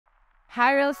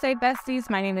Hi, real estate besties.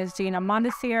 My name is Gina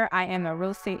Mondesir. I am a real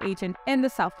estate agent in the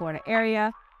South Florida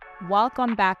area.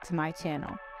 Welcome back to my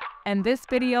channel. In this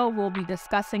video, we'll be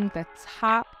discussing the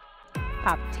top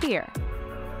tier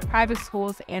private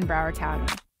schools in Broward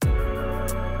County.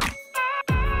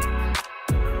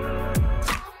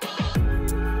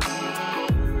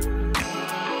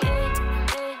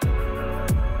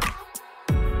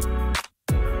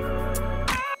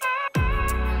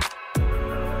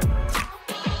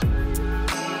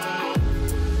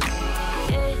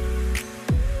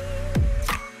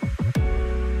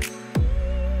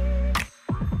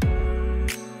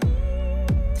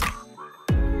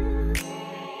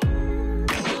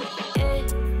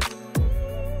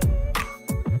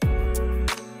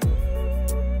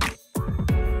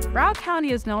 Broward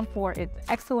County is known for its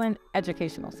excellent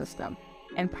educational system,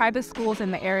 and private schools in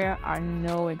the area are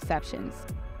no exceptions.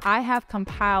 I have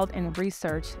compiled and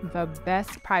researched the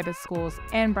best private schools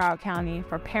in Broward County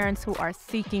for parents who are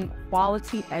seeking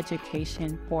quality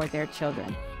education for their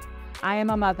children. I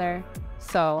am a mother,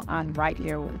 so I'm right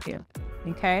here with you,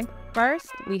 okay? First,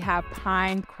 we have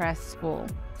Pinecrest School,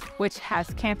 which has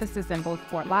campuses in both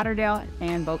Fort Lauderdale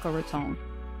and Boca Raton.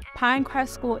 Pinecrest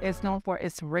School is known for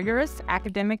its rigorous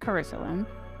academic curriculum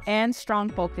and strong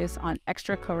focus on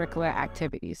extracurricular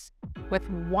activities. With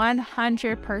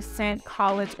 100%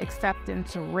 college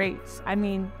acceptance rates, I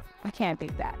can't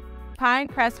beat that.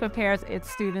 Pinecrest prepares its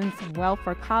students well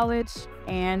for college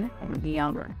and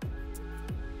beyond.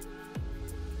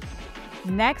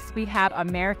 Next, we have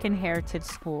American Heritage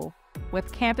School.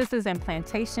 With campuses in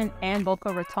Plantation and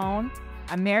Boca Raton,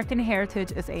 American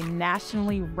Heritage is a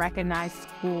nationally recognized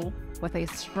school with a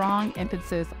strong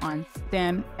emphasis on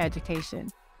STEM education.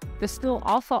 The school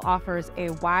also offers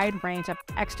a wide range of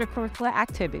extracurricular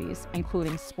activities,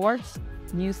 including sports,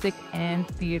 music, and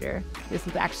theater. This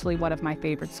is actually one of my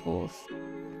favorite schools.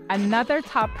 Another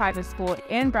top private school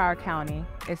in Broward County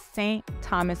is St.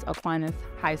 Thomas Aquinas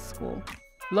High School,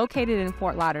 located in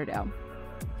Fort Lauderdale.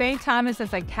 St. Thomas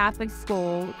is a Catholic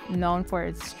school known for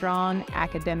its strong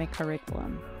academic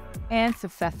curriculum and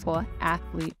successful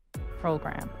athlete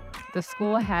program. The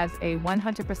school has a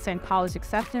 100% college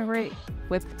acceptance rate,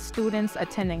 with students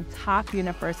attending top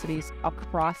universities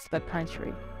across the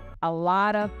country. A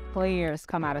lot of players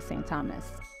come out of St.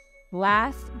 Thomas.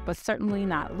 Last, but certainly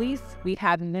not least, we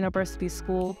have the University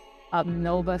School of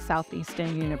Nova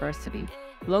Southeastern University,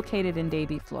 located in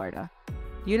Davie, Florida.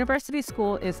 University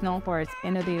School is known for its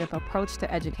innovative approach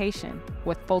to education,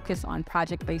 with focus on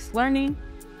project-based learning,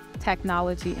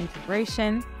 technology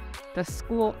integration. The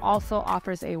school also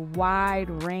offers a wide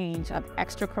range of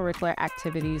extracurricular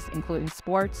activities, including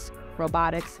sports,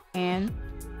 robotics, and,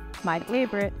 my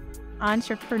favorite,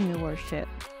 entrepreneurship.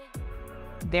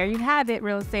 There you have it,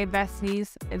 real estate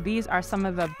besties. These are some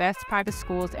of the best private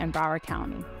schools in Broward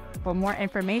County. For more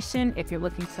information, if you're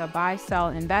looking to buy, sell,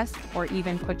 invest, or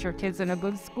even put your kids in a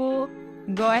good school,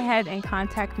 go ahead and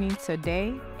contact me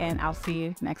today, and I'll see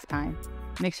you next time.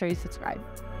 Make sure you subscribe.